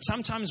things, but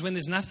sometimes when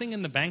there's nothing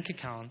in the bank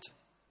account,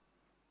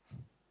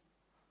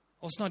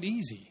 well, it's not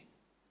easy.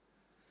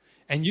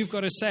 And you've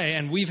got to say,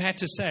 and we've had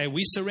to say,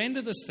 we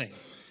surrender this thing.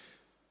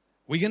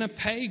 We're going to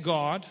pay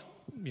God,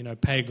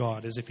 pay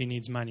God as if he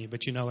needs money,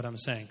 but you know what I'm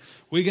saying.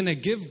 We're going to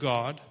give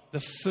God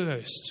the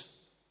first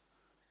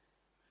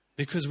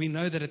because we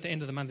know that at the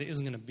end of the month there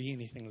isn't going to be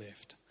anything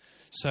left.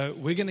 So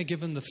we're going to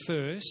give him the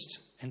first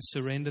and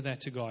surrender that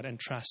to God and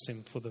trust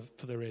him for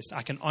the rest.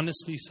 I can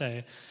honestly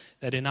say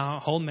that in our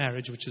whole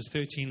marriage, which is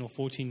 13 or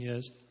 14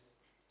 years,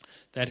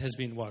 that has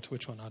been what?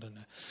 Which one? I don't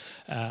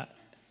know.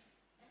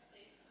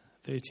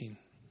 13.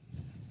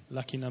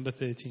 Lucky number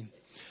 13.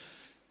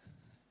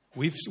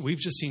 We've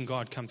just seen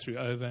God come through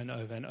over and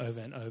over and over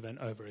and over and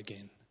over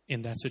again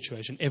in that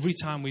situation. Every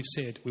time we've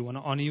said, we want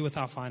to honor you with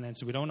our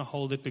finances. We don't want to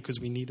hold it because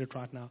we need it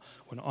right now.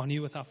 We want to honor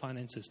you with our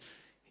finances.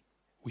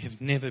 We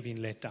have never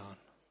been let down.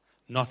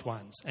 Not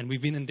once. And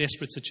we've been in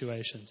desperate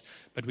situations,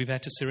 but we've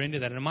had to surrender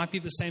that. And it might be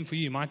the same for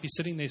you. You might be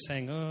sitting there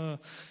saying,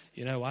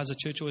 why is the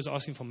church always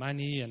asking for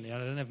money? And I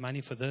don't have money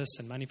for this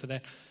and money for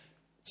that.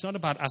 It's not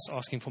about us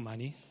asking for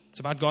money. It's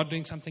about God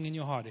doing something in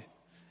your heart.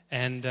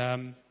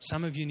 And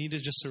some of you need to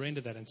just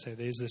surrender that and say,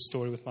 there's this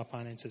story with my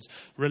finances.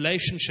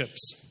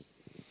 Relationships.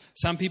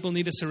 Some people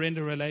need to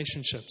surrender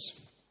relationships.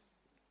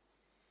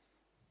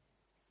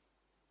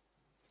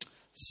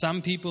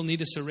 Some people need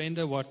to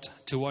surrender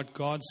to what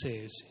God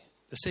says.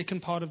 The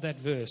second part of that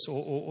verse,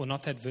 or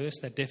not that verse,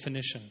 that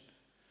definition,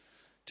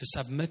 to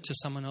submit to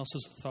someone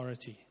else's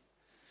authority.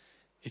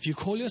 If you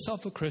call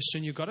yourself a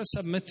Christian, you've got to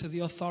submit to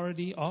the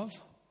authority of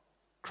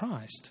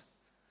Christ.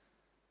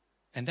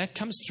 And that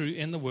comes through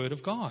in the Word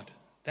of God.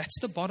 That's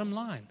the bottom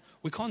line.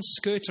 We can't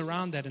skirt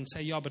around that and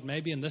say, but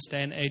maybe in this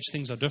day and age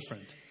things are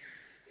different.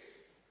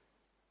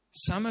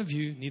 Some of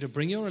you need to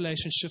bring your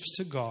relationships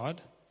to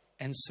God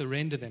and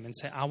surrender them and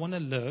say, I want to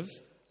live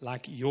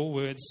like your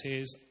word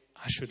says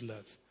I should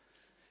live.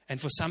 And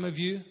for some of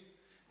you,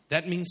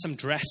 that means some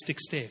drastic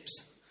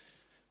steps.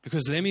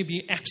 Because let me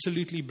be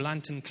absolutely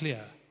blunt and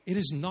clear.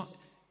 It's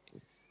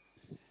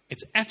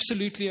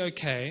absolutely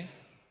okay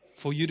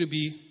for you to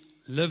be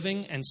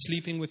living and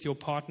sleeping with your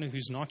partner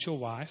who's not your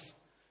wife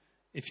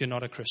if you're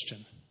not a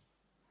Christian.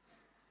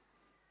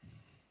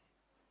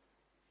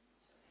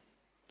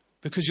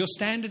 Because your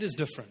standard is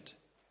different.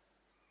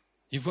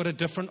 You've got a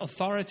different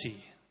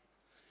authority.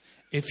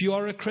 If you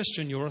are a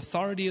Christian, your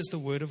authority is the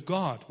Word of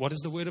God. What does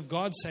the Word of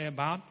God say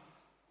about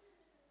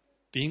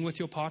being with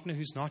your partner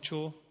who's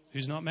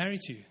not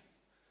married to you?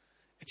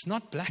 It's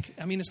not black.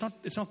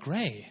 It's not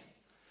gray.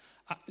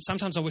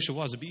 Sometimes I wish it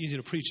was. It'd be easy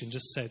to preach and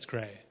just say it's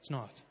gray. It's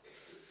not.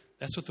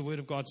 That's what the Word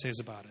of God says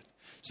about it.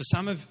 So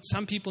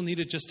some people need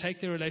to just take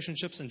their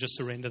relationships and just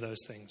surrender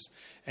those things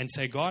and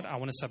say, God, I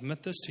want to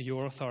submit this to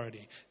your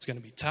authority. It's going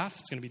to be tough.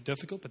 It's going to be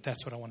difficult, but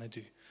that's what I want to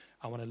do.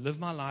 I want to live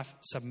my life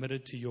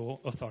submitted to your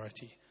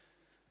authority.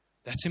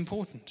 That's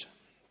important.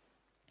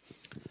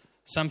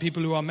 Some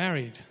people who are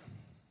married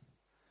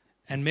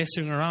and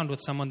messing around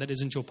with someone that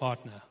isn't your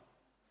partner.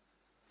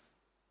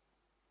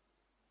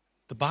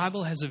 The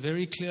Bible has a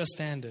very clear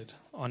standard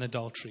on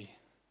adultery.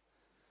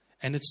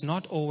 And it's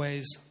not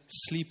always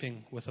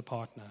sleeping with a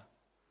partner.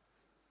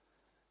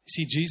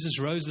 See, Jesus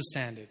rose the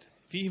standard.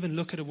 If you even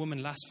look at a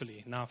woman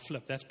lustfully, now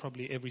flip, that's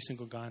probably every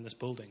single guy in this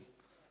building.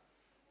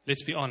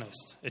 Let's be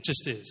honest. It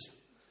just is.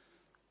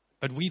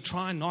 But we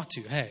try not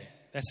to. Hey,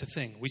 that's the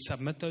thing. We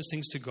submit those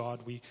things to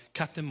God. We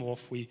cut them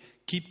off. We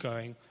keep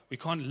going. We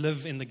can't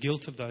live in the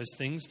guilt of those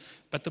things.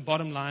 But the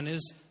bottom line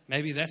is,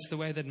 maybe that's the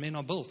way that men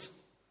are built.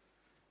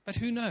 But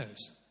who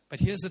knows? But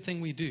here's the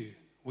thing we do.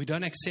 We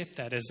don't accept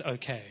that as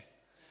okay.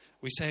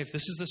 We say, if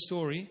this is the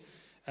story,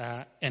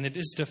 and it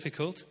is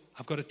difficult,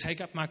 I've got to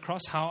take up my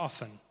cross. How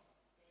often?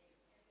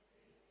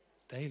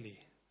 Daily.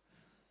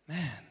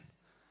 Man,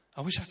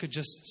 I wish I could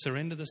just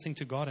surrender this thing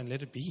to God and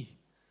let it be.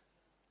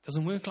 It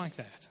doesn't work like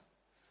that.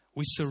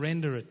 We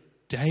surrender it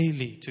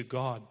daily to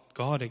God.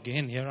 God,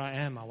 again, here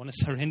I am. I want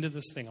to surrender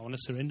this thing. I want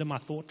to surrender my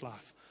thought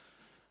life.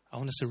 I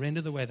want to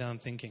surrender the way that I'm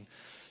thinking.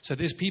 So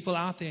there's people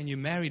out there and you're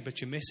married, but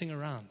you're messing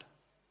around.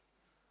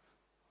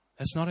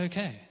 That's not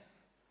okay.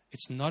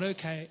 It's not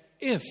okay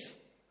if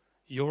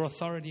your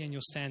authority and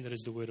your standard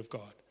is the Word of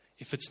God.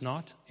 If it's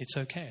not, it's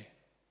okay.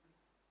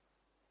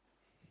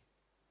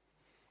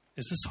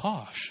 Is this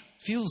harsh?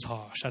 Feels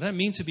harsh. I don't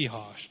mean to be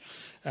harsh.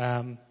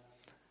 I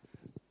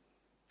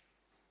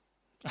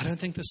don't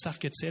think this stuff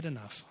gets said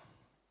enough.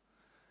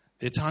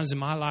 There are times in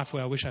my life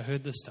where I wish I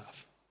heard this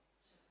stuff.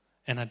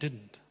 And I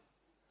didn't.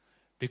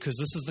 Because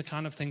this is the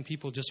kind of thing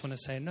people just want to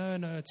say, no,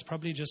 it's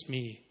probably just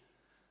me.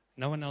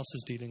 No one else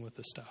is dealing with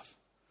this stuff.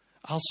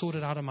 I'll sort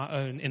it out on my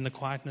own in the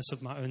quietness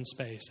of my own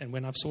space. And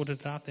when I've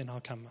sorted it out, then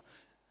I'll come.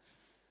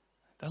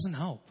 It doesn't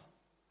help.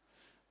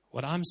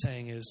 What I'm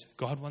saying is,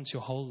 God wants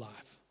your whole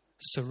life.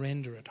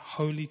 Surrender it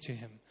wholly to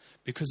Him.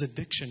 Because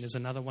addiction is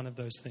another one of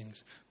those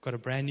things. We've got a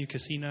brand new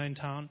casino in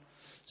town.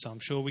 So I'm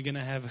sure we're going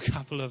to have a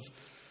couple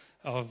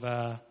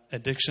of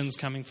addictions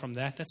coming from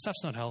that. That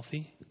stuff's not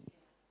healthy.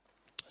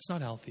 It's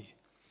not healthy.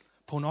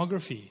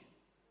 Pornography.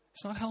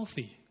 It's not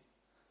healthy.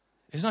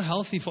 It's not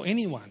healthy for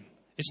anyone.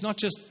 It's not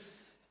just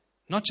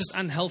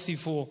unhealthy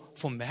for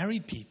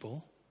married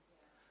people.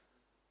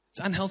 It's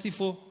unhealthy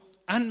for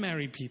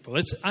unmarried people.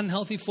 It's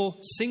unhealthy for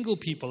single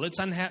people. It's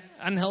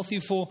unhealthy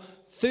for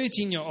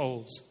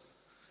 13-year-olds.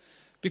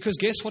 Because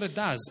guess what it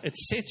does? It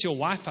sets your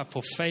wife up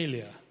for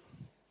failure.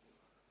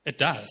 It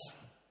does.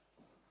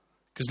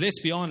 Because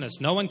let's be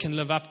honest, no one can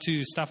live up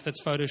to stuff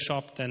that's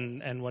photoshopped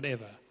and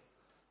whatever.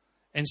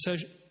 And so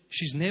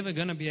she's never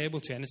going to be able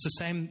to. And it's the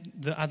same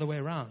the other way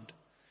around.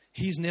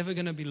 He's never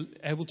going to be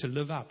able to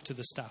live up to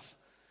the stuff.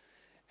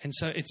 And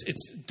so it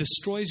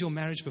destroys your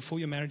marriage before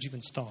your marriage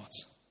even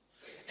starts.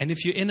 And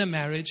if you're in a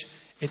marriage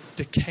It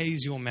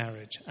decays your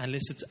marriage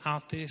unless it's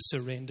out there,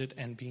 surrendered,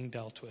 and being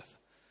dealt with.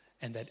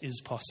 And that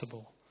is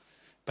possible.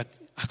 But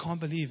I can't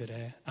believe it,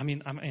 eh? I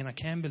mean, I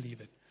can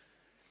believe it.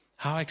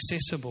 How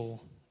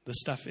accessible the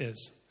stuff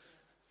is.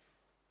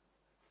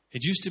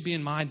 It used to be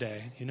in my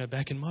day,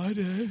 back in my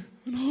day,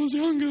 when I was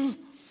younger.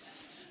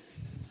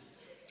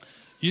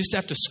 You used to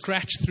have to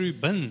scratch through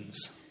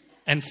bins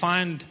and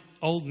find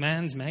old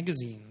man's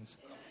magazines.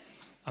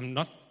 I'm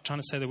not trying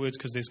to say the words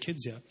because there's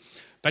kids here.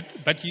 But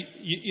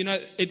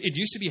it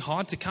used to be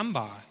hard to come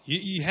by.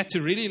 You had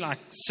to really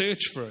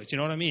search for it. You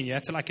know what I mean? You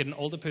had to get an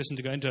older person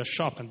to go into a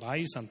shop and buy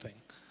you something.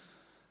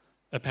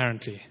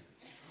 Apparently.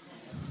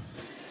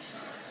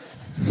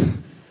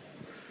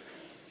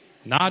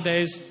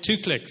 Nowadays, 2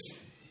 clicks.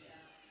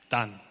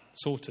 Done.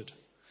 Sorted.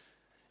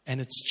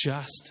 And it's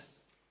just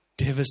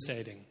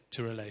devastating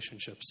to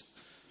relationships.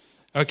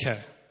 Okay.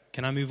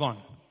 Can I move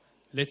on?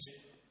 Let's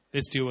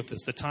deal with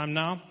this. The time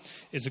now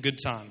is a good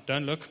time.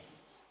 Don't look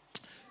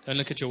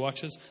at your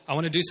watches. I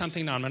want to do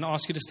something now. I'm going to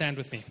ask you to stand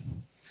with me.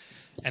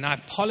 And I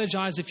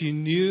apologize if you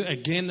knew,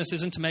 again, this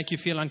isn't to make you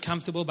feel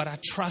uncomfortable, but I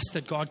trust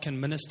that God can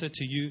minister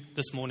to you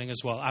this morning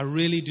as well. I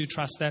really do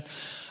trust that.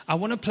 I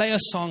want to play a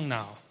song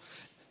now.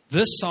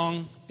 This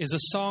song is a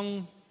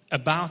song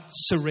about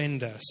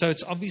surrender. So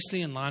it's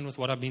obviously in line with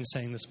what I've been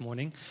saying this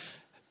morning.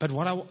 But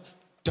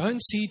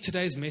don't see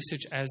today's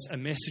message as a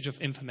message of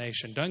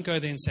information. Don't go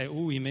there and say,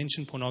 he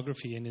mentioned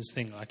pornography in his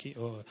thing.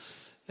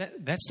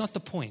 That's not the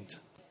point.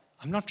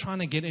 I'm not trying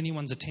to get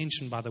anyone's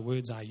attention by the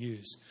words I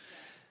use.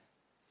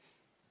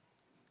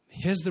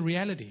 Here's the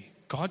reality.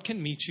 God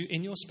can meet you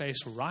in your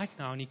space right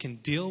now, and He can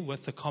deal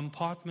with the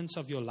compartments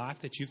of your life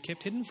that you've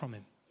kept hidden from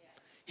Him.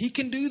 He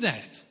can do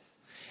that.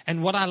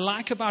 And what I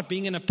like about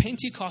being in a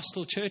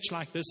Pentecostal church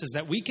like this is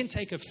that we can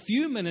take a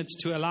few minutes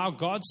to allow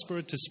God's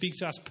Spirit to speak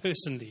to us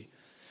personally,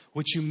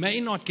 which you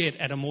may not get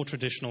at a more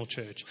traditional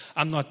church.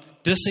 I'm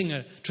not dissing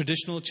a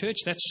traditional church.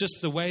 That's just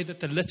the way that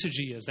the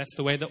liturgy is. That's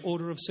the way the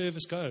order of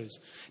service goes.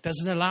 It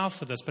doesn't allow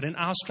for this, but in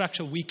our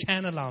structure, we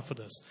can allow for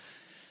this.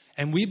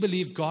 And we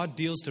believe God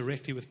deals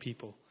directly with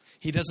people.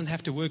 He doesn't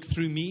have to work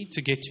through me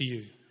to get to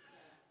you.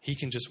 He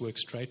can just work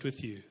straight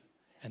with you.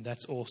 And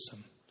that's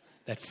awesome.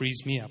 That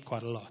frees me up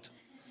quite a lot.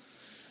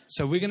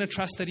 So we're going to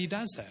trust that He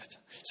does that.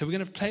 So we're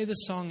going to play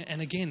this song.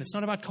 And again, it's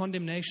not about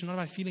condemnation, not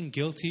about feeling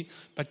guilty.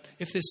 But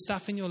if there's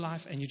stuff in your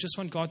life and you just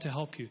want God to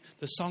help you,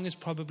 the song is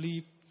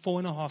probably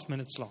 4.5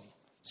 minutes long.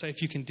 So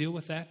if you can deal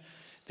with that,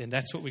 then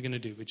that's what we're going to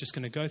do. We're just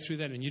going to go through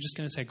that. And you're just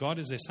going to say, God,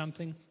 is there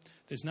something?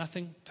 There's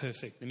nothing?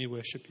 Perfect. Let me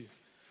worship you.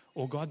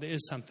 Or God, there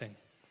is something.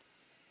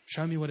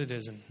 Show me what it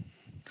is and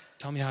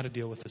tell me how to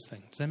deal with this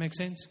thing. Does that make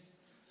sense?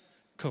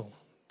 Cool.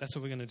 That's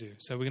what we're going to do.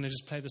 So we're going to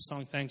just play the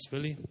song. Thanks,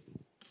 Willie.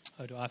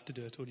 Oh, do I have to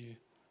do it, or do you?